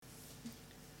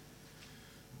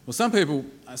Well, some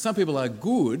people are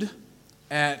good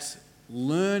at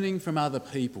learning from other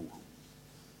people.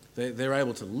 They're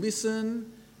able to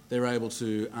listen, they're able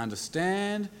to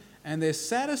understand, and they're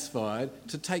satisfied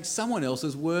to take someone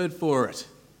else's word for it.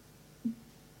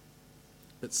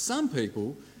 But some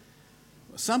people,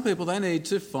 they need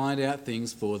to find out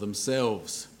things for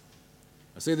themselves.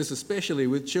 I see this especially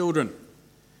with children.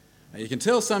 Now, you can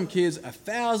tell some kids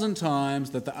 1,000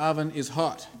 times that the oven is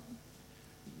hot,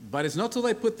 but it's not till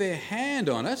they put their hand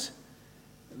on it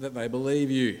that they believe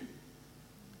you.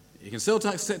 You can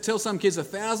tell some kids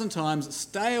 1,000 times,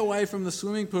 stay away from the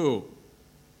swimming pool,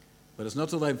 but it's not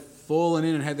till they've fallen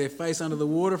in and had their face under the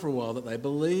water for a while that they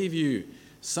believe you.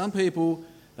 Some people,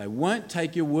 they won't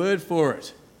take your word for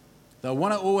it. They'll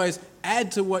want to always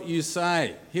add to what you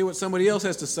say, hear what somebody else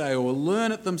has to say, or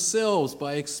learn it themselves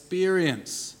by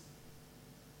experience.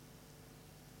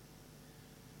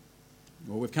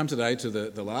 Well, we've come today to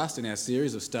the last in our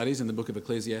series of studies in the book of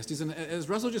Ecclesiastes, and as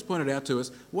Russell just pointed out to us,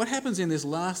 what happens in this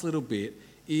last little bit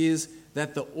is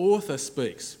that the author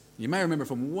speaks. You may remember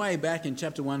from way back in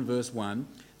chapter 1, verse 1,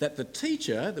 that the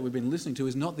teacher that we've been listening to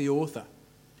is not the author.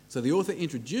 So the author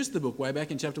introduced the book way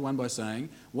back in chapter 1 by saying,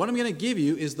 what I'm going to give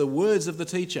you is the words of the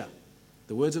teacher.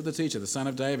 The words of the teacher, the son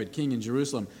of David, king in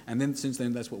Jerusalem. And then since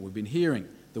then, that's what we've been hearing,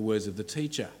 the words of the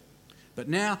teacher. But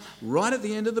now, right at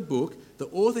the end of the book, the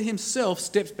author himself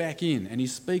steps back in and he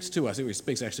speaks to us. He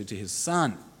speaks actually to his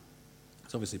son.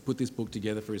 He's obviously put this book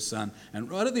together for his son. And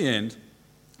right at the end,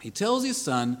 he tells his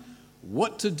son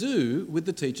what to do with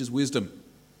the teacher's wisdom.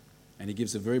 And he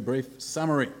gives a very brief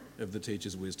summary of the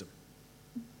teacher's wisdom.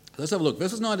 Let's have a look.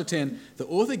 Verses 9 to 10, the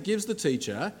author gives the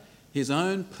teacher his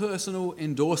own personal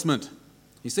endorsement.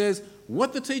 He says,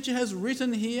 what the teacher has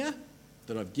written here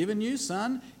that I've given you,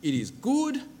 son, it is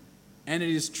good and it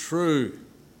is true.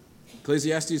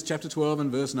 Ecclesiastes chapter 12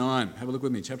 and verse 9. Have a look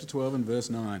with me. Chapter 12 and verse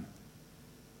 9.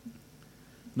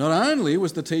 Not only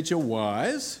was the teacher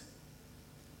wise,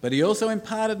 but he also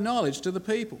imparted knowledge to the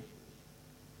people.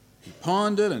 He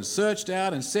pondered and searched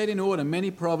out and set in order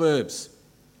many proverbs.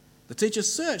 The teacher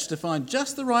searched to find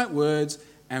just the right words,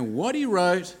 and what he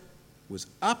wrote was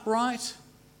upright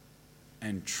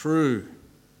and true.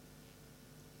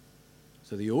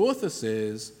 So the author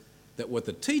says that what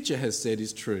the teacher has said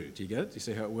is true. Do you get it? Do you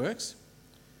see how it works?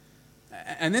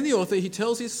 And then the author, he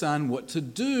tells his son what to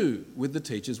do with the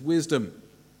teacher's wisdom.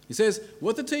 He says,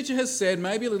 what the teacher has said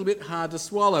may be a little bit hard to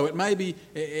swallow. It may be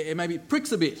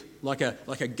pricks a bit, like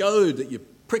a goad that you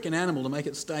prick an animal to make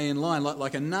it stay in line,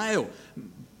 like a nail. It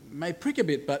may prick a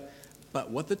bit,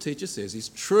 but what the teacher says is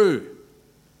true.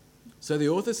 So the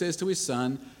author says to his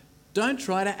son, don't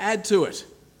try to add to it.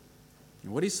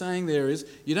 And what he's saying there is,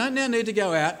 you don't now need to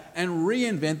go out and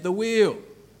reinvent the wheel.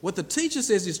 What the teacher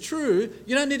says is true,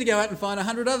 you don't need to go out and find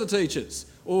 100 other teachers.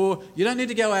 Or you don't need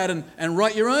to go out and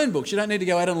write your own books. You don't need to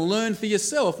go out and learn for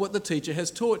yourself what the teacher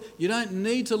has taught. You don't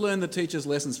need to learn the teacher's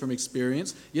lessons from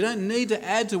experience. You don't need to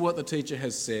add to what the teacher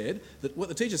has said. That what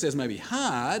the teacher says may be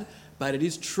hard, but it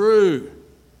is true.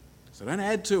 So don't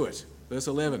add to it. Verse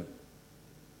 11.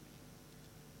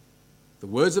 The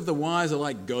words of the wise are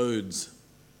like goads.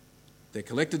 Their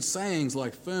collected sayings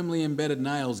like firmly embedded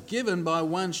nails given by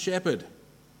one shepherd.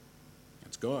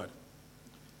 That's God.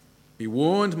 Be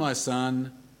warned, my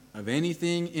son, of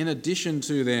anything in addition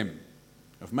to them.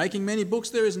 Of making many books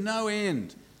there is no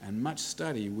end, and much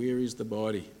study wearies the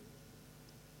body.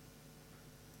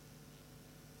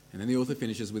 And then the author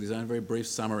finishes with his own very brief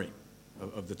summary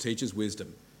of the teacher's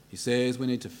wisdom. He says we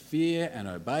need to fear and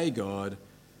obey God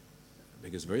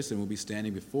because very soon we'll be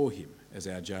standing before him as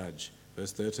our judge.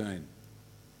 Verse 13.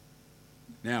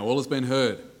 Now, all has been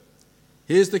heard.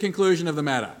 Here's the conclusion of the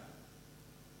matter.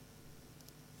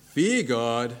 Fear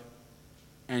God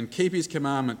and keep his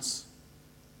commandments.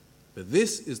 For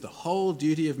this is the whole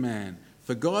duty of man.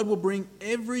 For God will bring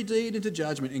every deed into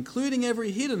judgment, including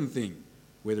every hidden thing,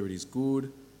 whether it is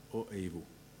good or evil.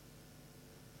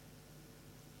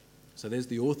 So there's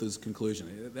the author's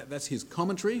conclusion. That's his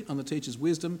commentary on the teacher's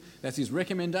wisdom. That's his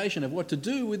recommendation of what to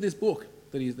do with this book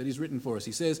that he's written for us.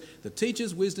 He says the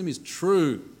teacher's wisdom is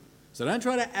true. So don't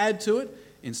try to add to it.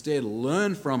 Instead,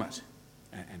 learn from it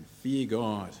and fear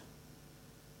God.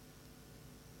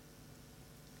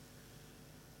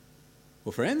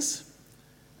 Well, friends,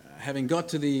 having got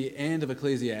to the end of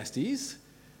Ecclesiastes,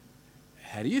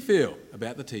 how do you feel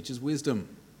about the teacher's wisdom?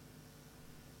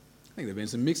 I think there have been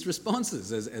some mixed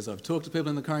responses as I've talked to people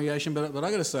in the congregation, but I've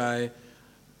got to say,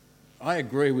 I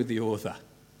agree with the author,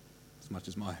 as much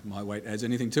as my weight adds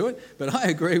anything to it, but I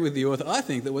agree with the author. I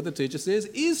think that what the teacher says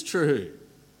is true.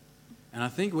 And I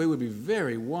think we would be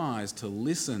very wise to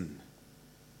listen.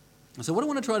 And so what I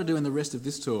want to try to do in the rest of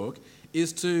this talk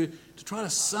is to try to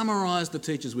summarise the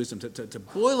teacher's wisdom, to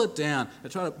boil it down, to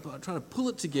try to pull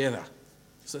it together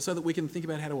so that we can think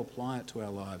about how to apply it to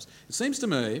our lives. It seems to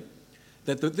me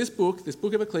that this book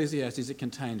of Ecclesiastes, it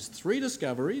contains 3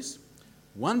 discoveries,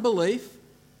 1 belief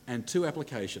and 2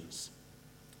 applications.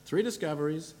 3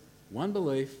 discoveries, 1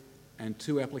 belief and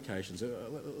 2 applications.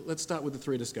 Let's start with the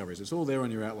 3 discoveries. It's all there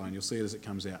on your outline. You'll see it as it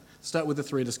comes out. Start with the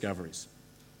 3 discoveries.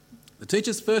 The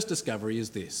teacher's first discovery is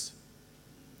this: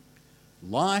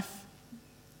 life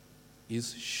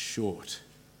is short.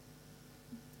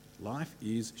 Life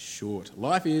is short.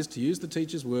 Life is, to use the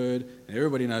teacher's word, and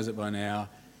everybody knows it by now,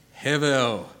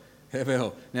 hevel.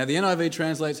 Hevel. Now, the NIV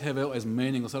translates hevel as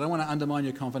meaningless. I don't want to undermine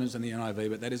your confidence in the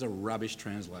NIV, but that is a rubbish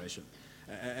translation.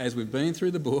 As we've been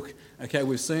through the book, okay,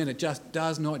 we've seen it just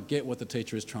does not get what the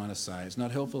teacher is trying to say. It's not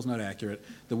helpful, it's not accurate.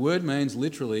 The word means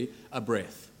literally a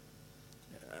breath.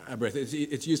 A breath.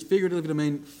 It's used figuratively to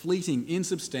mean fleeting,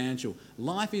 insubstantial.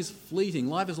 Life is fleeting.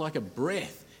 Life is like a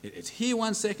breath. It's here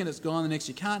 1 second, it's gone the next.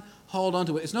 You can't hold on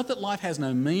to it. It's not that life has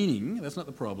no meaning. That's not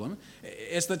the problem.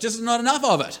 It's that just not enough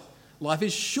of it. Life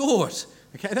is short.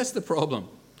 Okay, that's the problem.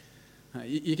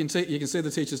 You can see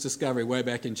the teacher's discovery way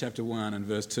back in chapter 1 and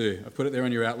verse 2. I've put it there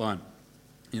on your outline.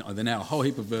 There are now a whole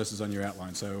heap of verses on your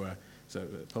outline, so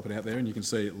pop it out there and you can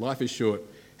see life is short.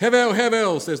 Hevel,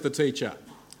 hevel, says the teacher.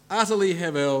 Utterly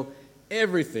hevel,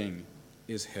 everything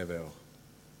is hevel.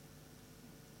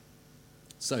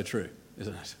 So true,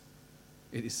 isn't it?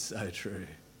 It is so true.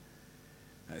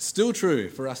 It's still true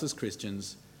for us as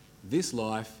Christians. This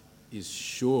life is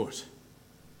short.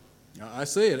 I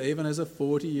see it even as a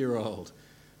 40-year-old.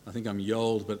 I think I'm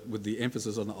yold, but with the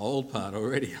emphasis on the old part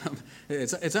already.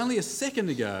 It's only a second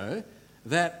ago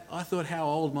that I thought how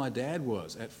old my dad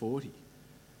was at 40.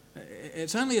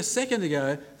 It's only a second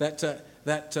ago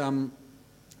that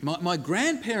my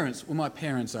grandparents were my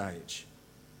parents' age.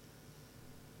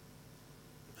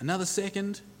 Another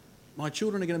second, my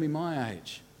children are going to be my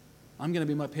age. I'm going to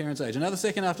be my parents' age. Another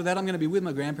second after that, I'm going to be with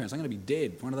my grandparents. I'm going to be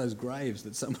dead. One of those graves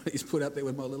that somebody's put up there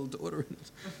with my little daughter in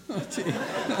it.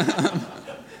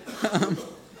 Oh,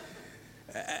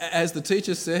 as the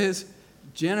teacher says,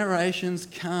 generations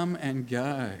come and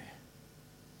go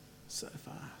so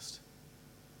fast.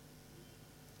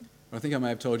 I think I may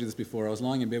have told you this before. I was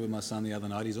lying in bed with my son the other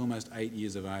night. He's almost 8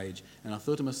 years of age. And I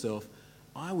thought to myself,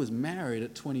 I was married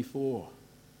at 24.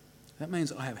 That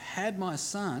means I have had my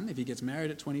son, if he gets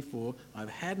married at 24, I've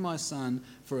had my son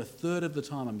for a third of the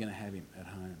time I'm going to have him at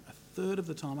home. A third of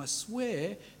the time. I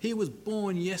swear he was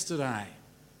born yesterday.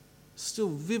 Still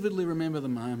vividly remember the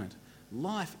moment.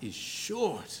 Life is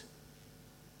short.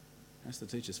 That's the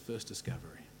teacher's first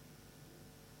discovery.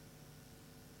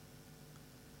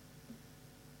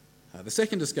 The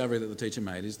second discovery that the teacher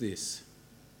made is this: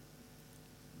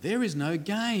 there is no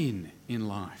gain in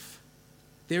life.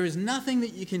 There is nothing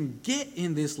that you can get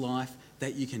in this life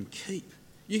that you can keep.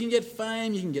 You can get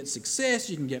fame, you can get success,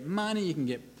 you can get money, you can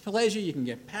get pleasure, you can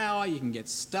get power, you can get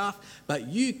stuff, but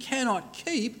you cannot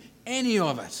keep any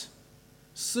of it.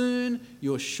 Soon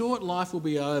your short life will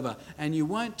be over and you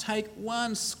won't take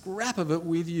one scrap of it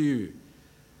with you.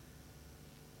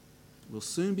 It will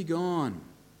soon be gone.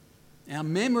 Our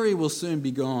memory will soon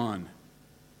be gone.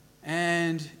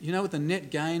 And you know what the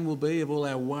net gain will be of all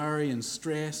our worry and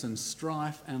stress and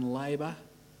strife and labour?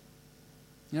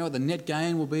 You know what the net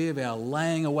gain will be of our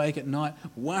laying awake at night,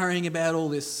 worrying about all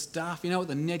this stuff? You know what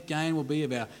the net gain will be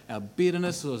of our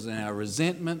bitterness and our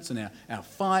resentments and our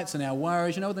fights and our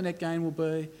worries? You know what the net gain will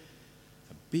be?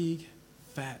 A big,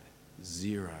 fat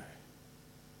zero.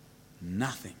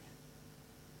 Nothing.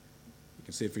 You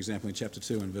can see it, for example, in chapter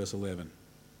 2 and verse 11.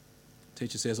 The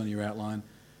teacher says on your outline,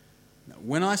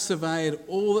 when I surveyed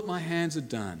all that my hands had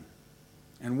done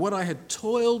and what I had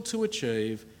toiled to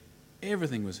achieve,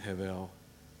 everything was hevel,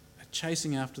 a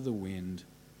chasing after the wind.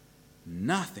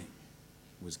 Nothing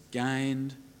was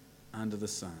gained under the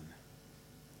sun.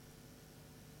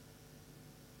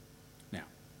 Now,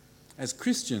 as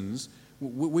Christians,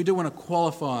 we do want to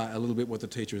qualify a little bit what the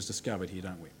teacher has discovered here,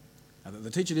 don't we?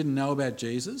 The teacher didn't know about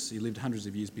Jesus. He lived hundreds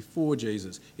of years before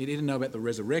Jesus. He didn't know about the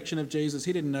resurrection of Jesus.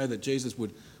 He didn't know that Jesus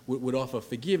would offer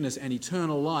forgiveness and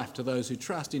eternal life to those who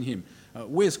trust in him.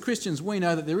 We as Christians, we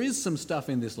know that there is some stuff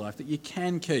in this life that you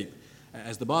can keep.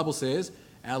 As the Bible says,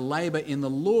 our labour in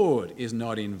the Lord is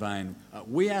not in vain.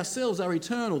 We ourselves are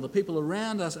eternal. The people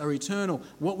around us are eternal.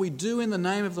 What we do in the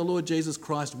name of the Lord Jesus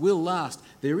Christ will last.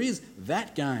 There is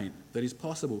that gain that is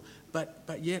possible. But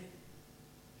yet,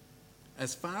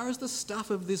 as far as the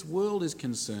stuff of this world is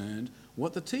concerned,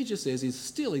 what the teacher says is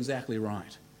still exactly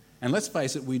right. And let's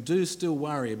face it, we do still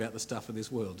worry about the stuff of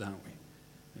this world, don't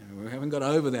we? We haven't got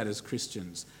over that as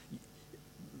Christians.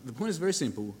 The point is very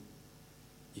simple.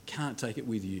 You can't take it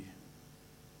with you.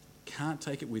 Can't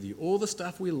take it with you. All the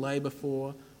stuff we labour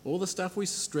for, all the stuff we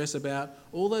stress about,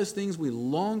 all those things we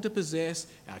long to possess,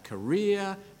 our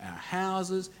career, our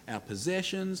houses, our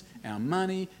possessions, our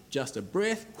money, just a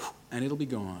breath, and it'll be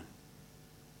gone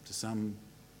to some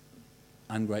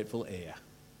ungrateful heir.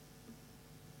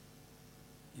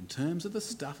 In terms of the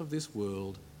stuff of this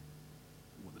world,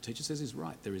 what the teacher says is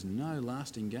right. There is no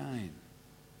lasting gain.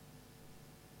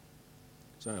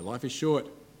 So life is short.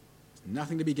 There's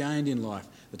nothing to be gained in life.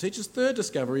 The teacher's third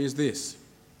discovery is this.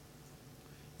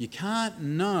 You can't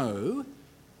know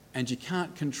and you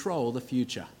can't control the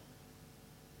future.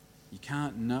 You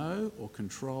can't know or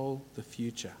control the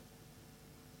future.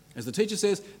 As the teacher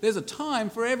says, there's a time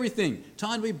for everything.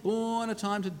 Time to be born, a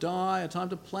time to die, a time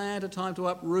to plant, a time to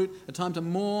uproot, a time to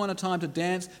mourn, a time to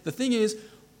dance. The thing is,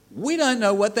 we don't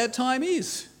know what that time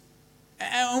is.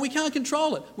 And we can't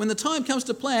control it. When the time comes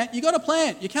to plant, you've got to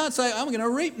plant. You can't say, I'm going to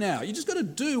reap now. You just got to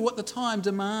do what the time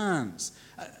demands.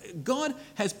 God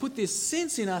has put this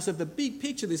sense in us of the big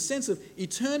picture, this sense of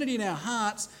eternity in our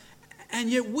hearts, and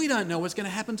yet we don't know what's going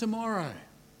to happen tomorrow.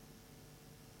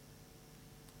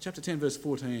 Chapter 10, verse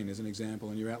 14 is an example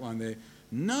on your outline there.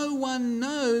 No one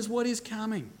knows what is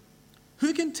coming.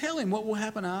 Who can tell him what will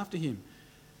happen after him?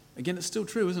 Again, it's still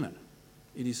true, isn't it?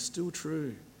 It is still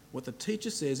true. What the teacher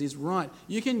says is right.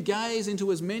 You can gaze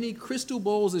into as many crystal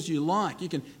balls as you like.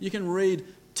 You can read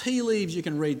tea leaves, you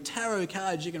can read tarot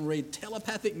cards, you can read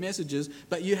telepathic messages,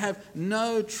 but you have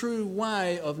no true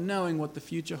way of knowing what the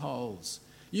future holds.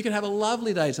 You can have a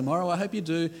lovely day tomorrow. I hope you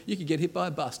do. You could get hit by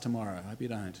a bus tomorrow. I hope you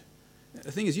don't.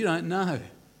 The thing is, you don't know.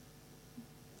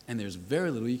 And there's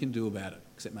very little you can do about it,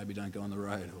 except maybe don't go on the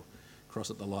road or cross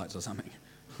at the lights or something.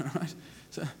 All right?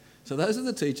 So those are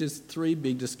the teacher's three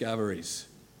big discoveries.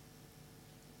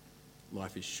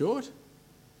 Life is short,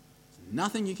 there's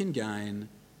nothing you can gain,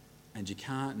 and you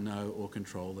can't know or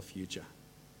control the future.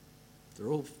 They're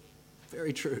all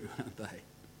very true, aren't they? The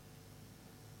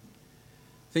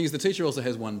thing is, the teacher also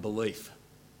has one belief.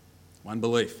 One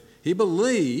belief. He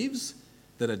believes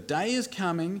that a day is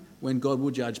coming when God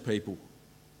will judge people.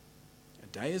 A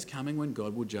day is coming when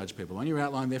God will judge people. On your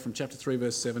outline there from chapter 3,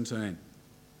 verse 17.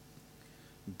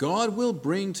 God will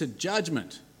bring to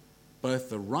judgment both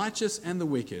the righteous and the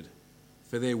wicked,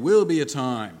 for there will be a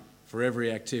time for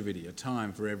every activity, a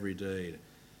time for every deed.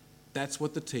 That's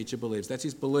what the teacher believes. That's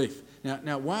his belief.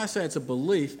 Now, why I say it's a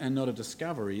belief and not a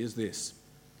discovery is this.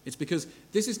 It's because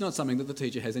this is not something that the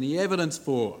teacher has any evidence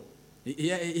for.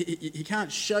 He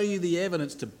can't show you the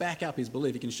evidence to back up his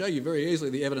belief. He can show you very easily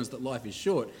the evidence that life is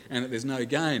short and that there's no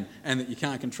gain and that you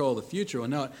can't control the future or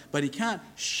know it, but he can't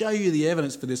show you the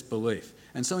evidence for this belief.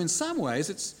 And so in some ways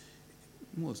it's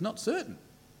not certain.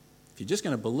 If you're just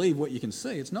going to believe what you can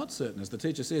see, it's not certain. As the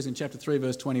teacher says in chapter 3,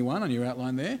 verse 21 on your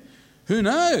outline there, who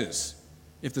knows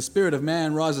if the spirit of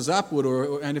man rises upward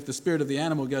and if the spirit of the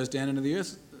animal goes down into the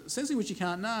earth? Something which you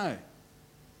can't know.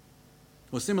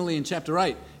 Or similarly in chapter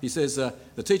 8, he says,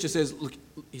 the teacher says,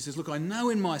 look, I know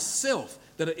in myself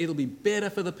that it'll be better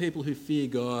for the people who fear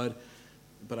God,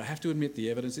 but I have to admit the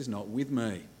evidence is not with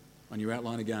me. On your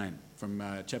outline again, from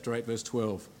chapter 8, verse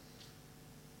 12.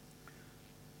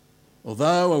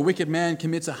 Although a wicked man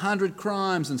commits 100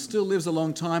 crimes and still lives a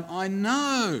long time, I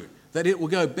know that it will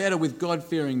go better with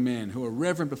God-fearing men who are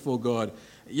reverent before God.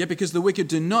 Yet because the wicked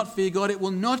do not fear God, it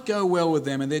will not go well with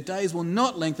them, and their days will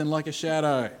not lengthen like a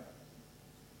shadow.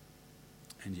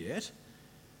 And yet,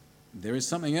 there is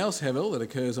something else, Hevel, that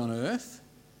occurs on earth.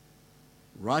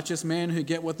 Righteous men who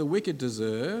get what the wicked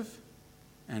deserve,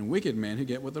 and wicked men who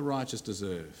get what the righteous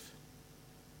deserve.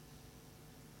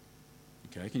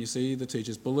 Okay, can you see the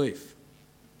teacher's belief?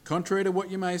 Contrary to what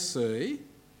you may see,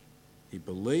 he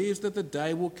believes that the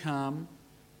day will come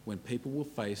when people will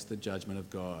face the judgment of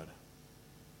God.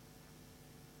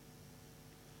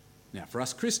 Now, for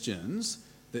us Christians,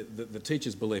 the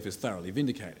teacher's belief is thoroughly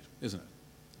vindicated, isn't it?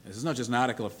 This is not just an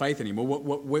article of faith anymore.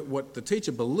 What the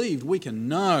teacher believed, we can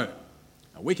know.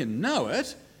 Now, we can know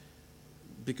it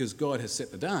because God has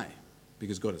set the day,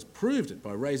 because God has proved it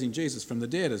by raising Jesus from the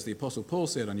dead, as the Apostle Paul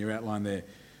said on your outline there.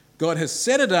 God has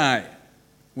set a day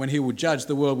when he will judge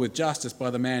the world with justice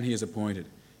by the man he has appointed.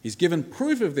 He's given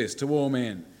proof of this to all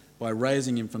men by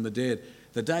raising him from the dead.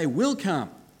 The day will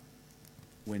come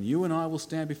when you and I will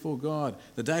stand before God.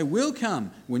 The day will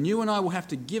come when you and I will have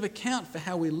to give account for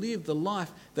how we lived the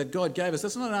life that God gave us.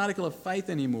 That's not an article of faith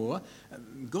anymore.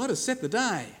 God has set the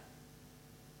day.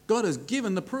 God has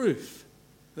given the proof.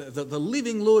 The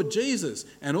living Lord Jesus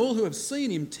and all who have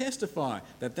seen him testify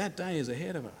that that day is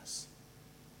ahead of us.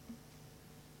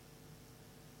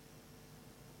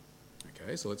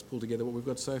 Okay, so let's pull together what we've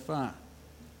got so far.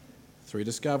 3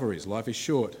 discoveries. Life is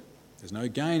short. There's no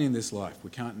gain in this life. We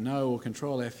can't know or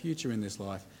control our future in this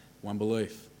life. 1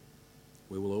 belief.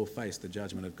 We will all face the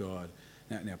judgment of God.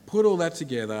 Now put all that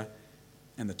together,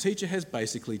 and the teacher has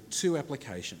basically 2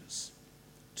 applications.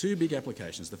 2 big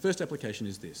applications. The first application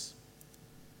is this.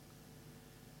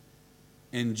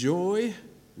 Enjoy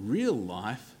real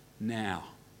life now.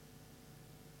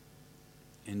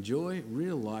 Enjoy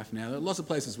real life now. There are lots of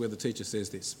places where the teacher says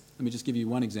this. Let me just give you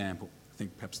one example. I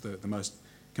think perhaps the most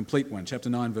complete one. Chapter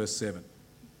 9, verse 7.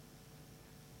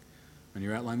 On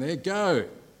your outline there, go.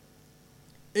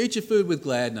 Eat your food with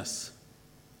gladness.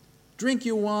 Drink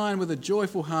your wine with a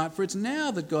joyful heart, for it's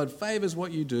now that God favours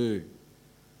what you do.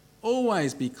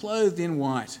 Always be clothed in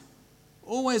white.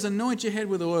 Always anoint your head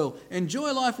with oil.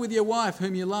 Enjoy life with your wife,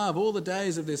 whom you love, all the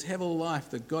days of this hevel life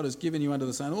that God has given you under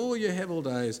the sun, all your hevel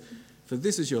days. For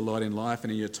this is your lot in life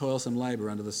and in your toilsome labour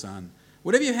under the sun.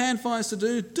 Whatever your hand finds to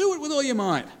do, do it with all your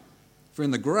might. For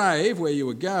in the grave where you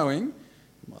are going,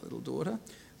 my little daughter,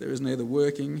 there is neither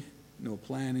working, nor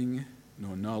planning,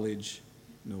 nor knowledge,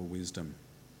 nor wisdom.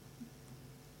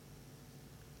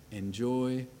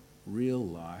 Enjoy real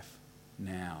life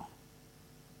now.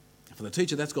 For the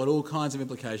teacher, that's got all kinds of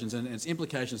implications, and it's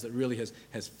implications that really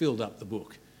has filled up the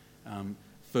book.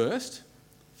 First,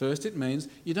 it means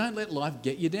you don't let life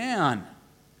get you down.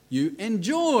 You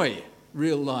enjoy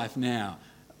real life now.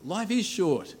 Life is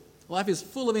short. Life is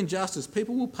full of injustice.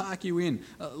 People will park you in.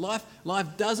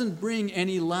 Life doesn't bring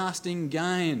any lasting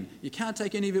gain. You can't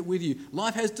take any of it with you.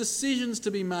 Life has decisions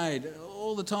to be made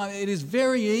all the time. It is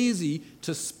very easy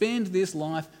to spend this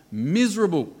life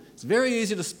miserable. It's very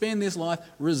easy to spend this life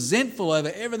resentful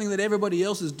over everything that everybody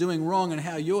else is doing wrong and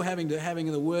how you're having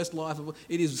the worst life.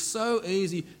 It is so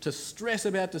easy to stress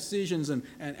about decisions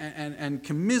and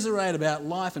commiserate about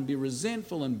life and be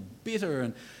resentful and bitter.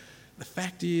 And the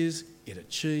fact is, it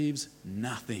achieves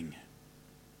nothing.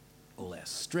 All our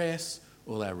stress,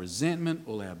 all our resentment,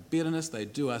 all our bitterness, they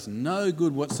do us no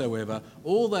good whatsoever.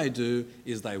 All they do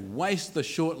is they waste the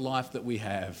short life that we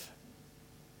have.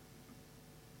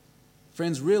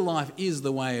 Friends, real life is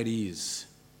the way it is.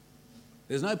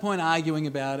 There's no point arguing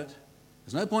about it.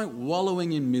 There's no point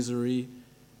wallowing in misery.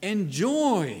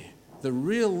 Enjoy the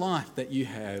real life that you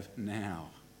have now.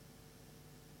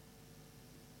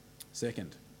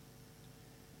 Second,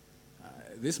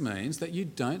 this means that you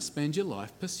don't spend your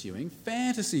life pursuing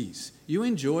fantasies. You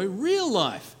enjoy real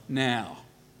life now.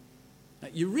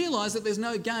 You realise that there's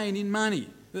no gain in money.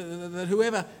 That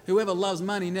whoever loves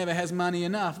money never has money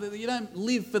enough. You don't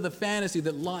live for the fantasy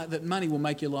that money will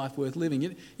make your life worth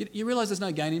living. You realise there's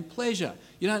no gain in pleasure.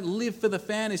 You don't live for the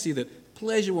fantasy that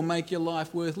pleasure will make your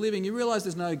life worth living. You realise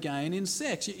there's no gain in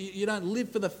sex. You don't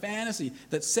live for the fantasy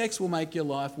that sex will make your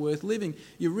life worth living.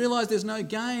 You realise there's no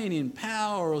gain in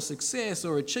power or success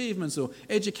or achievements or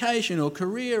education or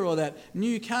career or that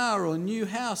new car or new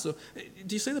house. Do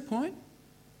you see the point?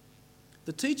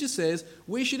 The teacher says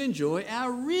we should enjoy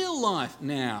our real life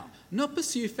now, not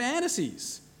pursue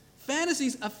fantasies.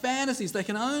 Fantasies are fantasies. They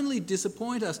can only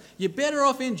disappoint us. You're better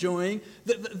off enjoying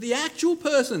the actual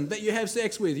person that you have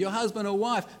sex with, your husband or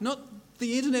wife, not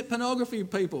the internet pornography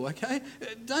people, okay?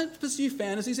 Don't pursue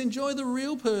fantasies. Enjoy the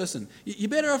real person. You're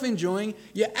better off enjoying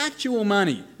your actual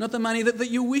money, not the money that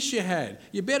you wish you had.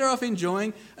 You're better off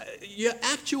enjoying your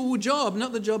actual job,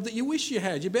 not the job that you wish you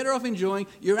had. You're better off enjoying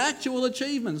your actual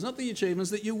achievements, not the achievements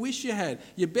that you wish you had.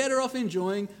 You're better off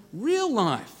enjoying real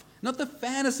life, not the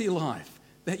fantasy life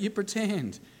that you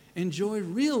pretend. Enjoy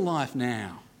real life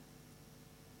now.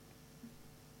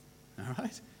 All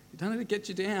right? You don't let it get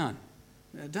you down.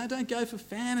 Don't go for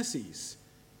fantasies.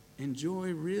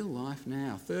 Enjoy real life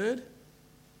now. Third,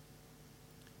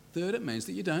 it means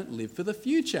that you don't live for the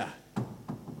future.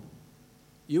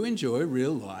 You enjoy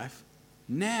real life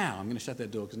now. I'm going to shut that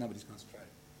door because nobody's concentrating.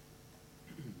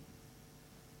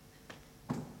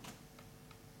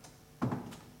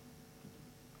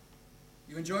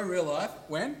 You enjoy real life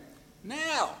when?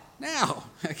 Now,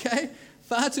 okay?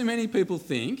 Far too many people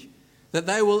think that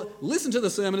they will listen to the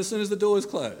sermon as soon as the door is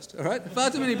closed, all right? Far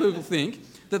too many people think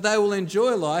that they will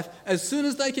enjoy life as soon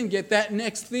as they can get that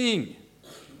next thing,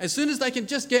 as soon as they can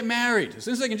just get married, as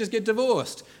soon as they can just get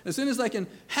divorced, as soon as they can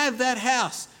have that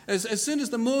house, as soon as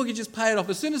the mortgage is paid off,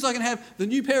 as soon as I can have the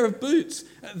new pair of boots,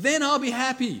 then I'll be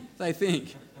happy, they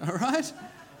think, all right?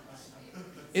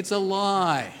 It's a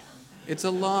lie. It's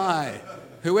a lie.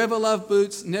 Whoever loves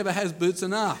boots never has boots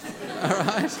enough, all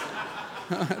right?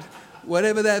 All right?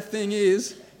 Whatever that thing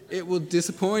is, it will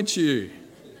disappoint you.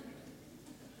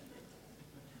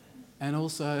 And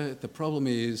also, the problem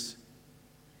is,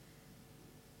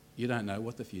 you don't know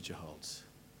what the future holds.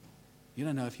 You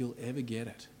don't know if you'll ever get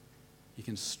it. You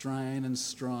can strain and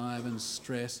strive and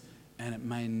stress, and it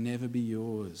may never be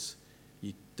yours.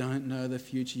 You don't know the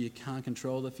future. You can't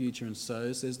control the future. And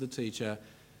so, says the teacher,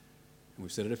 and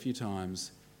we've said it a few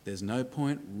times, there's no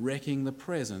point wrecking the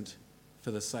present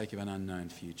for the sake of an unknown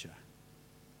future.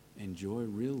 Enjoy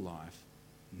real life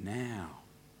now.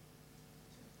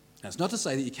 That's not to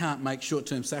say that you can't make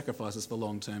short-term sacrifices for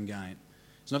long-term gain.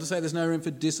 It's not to say there's no room for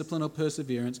discipline or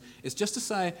perseverance. It's just to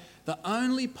say the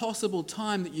only possible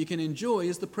time that you can enjoy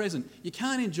is the present. You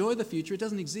can't enjoy the future. It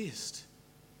doesn't exist.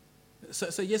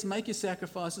 So yes, make your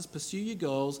sacrifices, pursue your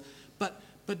goals, but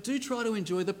do try to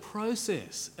enjoy the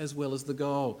process as well as the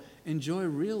goal. Enjoy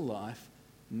real life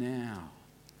now.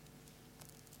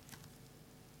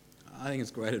 I think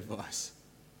it's great advice.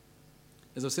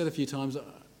 As I've said a few times,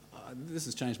 this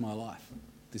has changed my life.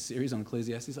 This series on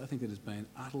Ecclesiastes, I think it has been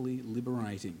utterly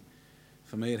liberating.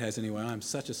 For me, it has anyway. I'm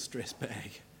such a stress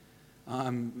bag.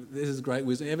 This is great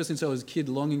wisdom. Ever since I was a kid,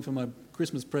 longing for my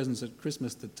Christmas presents at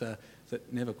Christmas that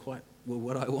never quite were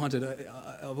what I wanted,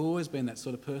 I've always been that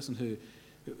sort of person who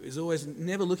is always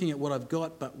never looking at what I've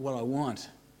got but what I want.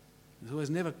 Is always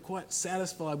never quite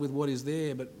satisfied with what is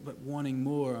there but wanting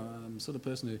more. I'm the sort of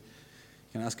person who, you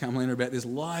can ask Carmelina about this,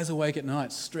 lies awake at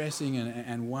night stressing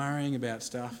and worrying about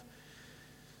stuff.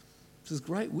 This is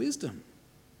great wisdom.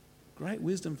 Great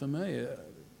wisdom for me.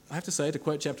 I have to say, to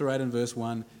quote chapter 8 and verse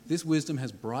 1, this wisdom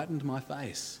has brightened my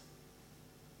face.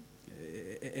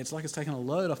 It's like it's taken a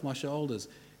load off my shoulders.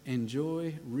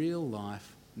 Enjoy real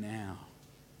life now.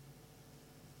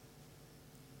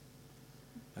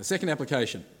 A second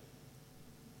application.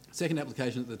 Second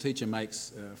application that the teacher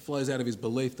makes flows out of his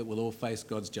belief that we'll all face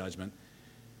God's judgment.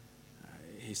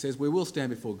 He says we will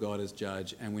stand before God as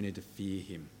judge and we need to fear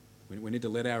him. We need to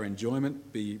let our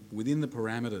enjoyment be within the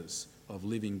parameters of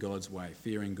living God's way,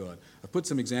 fearing God. I've put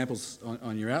some examples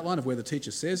on your outline of where the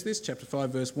teacher says this, chapter 5,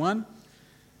 verse 1.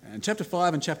 And chapter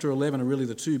 5 and chapter 11 are really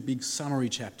the two big summary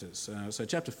chapters. So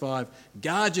chapter 5,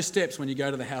 guard your steps when you go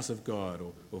to the house of God.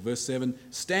 Or verse 7,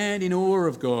 stand in awe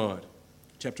of God.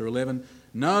 Chapter 11,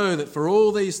 know that for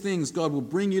all these things God will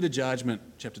bring you to judgment.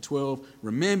 Chapter 12,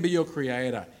 remember your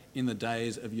Creator in the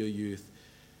days of your youth.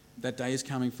 That day is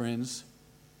coming, friends.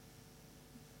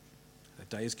 That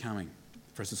day is coming.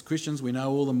 For us as Christians, we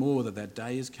know all the more that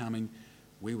day is coming.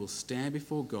 We will stand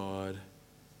before God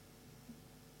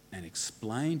and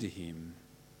explain to him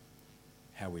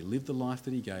how we lived the life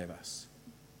that he gave us,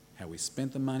 how we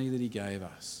spent the money that he gave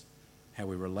us, how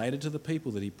we related to the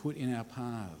people that he put in our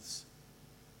paths.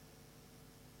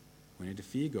 We need to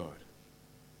fear God.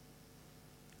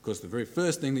 Of course, the very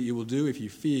first thing that you will do if you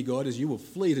fear God is you will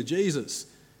flee to Jesus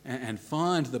and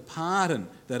find the pardon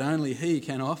that only he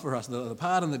can offer us, the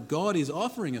pardon that God is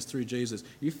offering us through Jesus.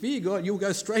 You fear God, you'll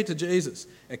go straight to Jesus,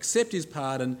 accept his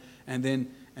pardon, and then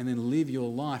live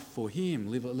your life for him,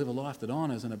 live a life that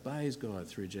honours and obeys God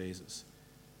through Jesus.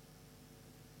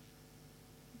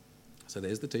 So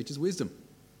there's the teacher's wisdom.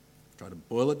 Try to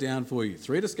boil it down for you.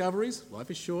 3 discoveries. Life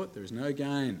is short. There is no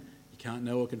gain. You can't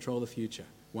know or control the future.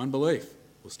 1 belief.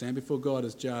 We'll stand before God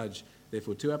as judge.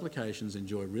 Therefore, 2 applications.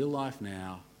 Enjoy real life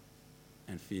now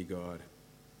and fear God.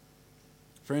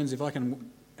 Friends, if I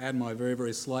can add my very,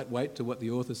 very slight weight to what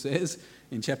the author says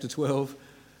in chapter 12,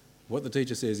 what the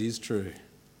teacher says is true.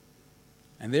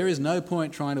 And there is no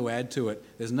point trying to add to it.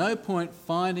 There's no point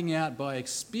finding out by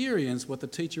experience what the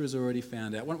teacher has already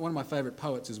found out. One of my favourite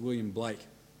poets is William Blake.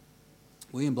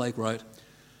 William Blake wrote,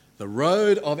 "The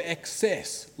road of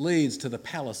excess leads to the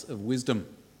palace of wisdom."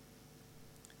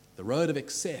 The road of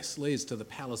excess leads to the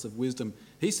palace of wisdom.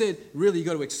 He said, really, you've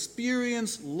got to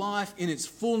experience life in its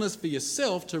fullness for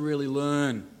yourself to really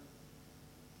learn.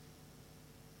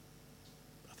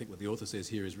 I think what the author says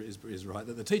here is right,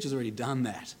 that the teacher's already done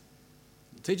that.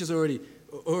 The teacher's already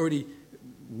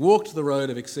walked the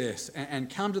road of excess and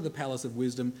come to the palace of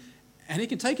wisdom, and he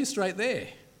can take you straight there.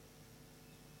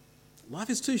 Life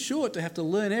is too short to have to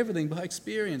learn everything by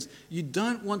experience. You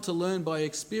don't want to learn by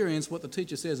experience what the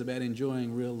teacher says about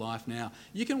enjoying real life now.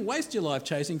 You can waste your life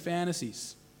chasing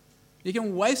fantasies. You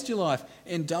can waste your life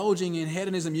indulging in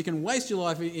hedonism. You can waste your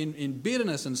life in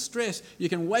bitterness and stress. You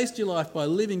can waste your life by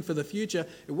living for the future.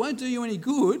 It won't do you any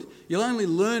good. You'll only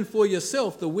learn for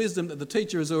yourself the wisdom that the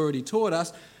teacher has already taught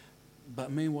us.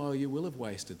 But meanwhile, you will have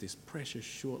wasted this precious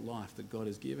short life that God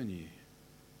has given you.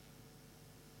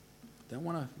 Don't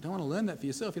want to learn that for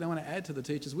yourself. You don't want to add to the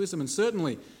teacher's wisdom. And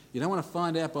certainly, you don't want to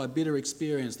find out by bitter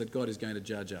experience that God is going to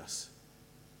judge us.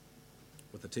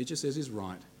 What the teacher says is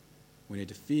right. We need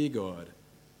to fear God,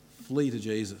 flee to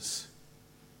Jesus.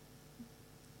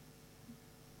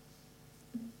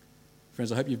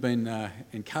 Friends, I hope you've been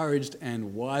encouraged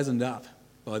and wisened up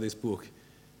by this book,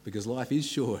 because life is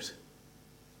short.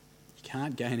 You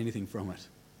can't gain anything from it.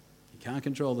 You can't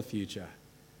control the future.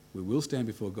 We will stand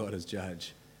before God as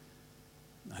judge.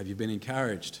 Have you been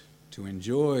encouraged to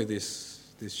enjoy this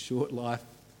short life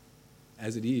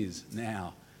as it is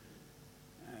now?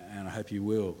 And I hope you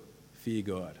will fear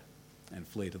God and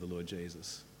flee to the Lord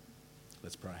Jesus.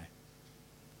 Let's pray.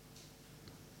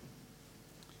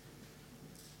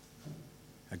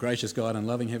 Our gracious God and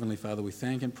loving Heavenly Father, we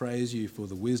thank and praise you for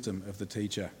the wisdom of the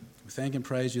teacher. We thank and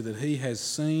praise you that he has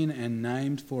seen and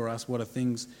named for us what are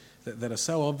things that are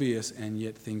so obvious and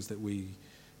yet things that we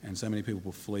and so many people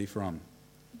will flee from.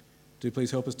 Do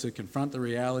please help us to confront the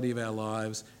reality of our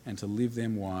lives and to live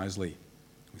them wisely.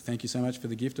 We thank you so much for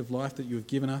the gift of life that you have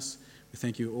given us. We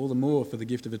thank you all the more for the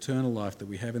gift of eternal life that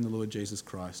we have in the Lord Jesus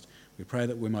Christ. We pray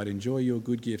that we might enjoy your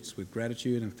good gifts with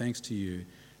gratitude and thanks to you.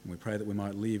 And we pray that we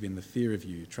might live in the fear of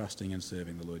you, trusting and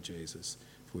serving the Lord Jesus.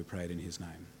 For we pray it in his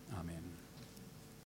name. Amen.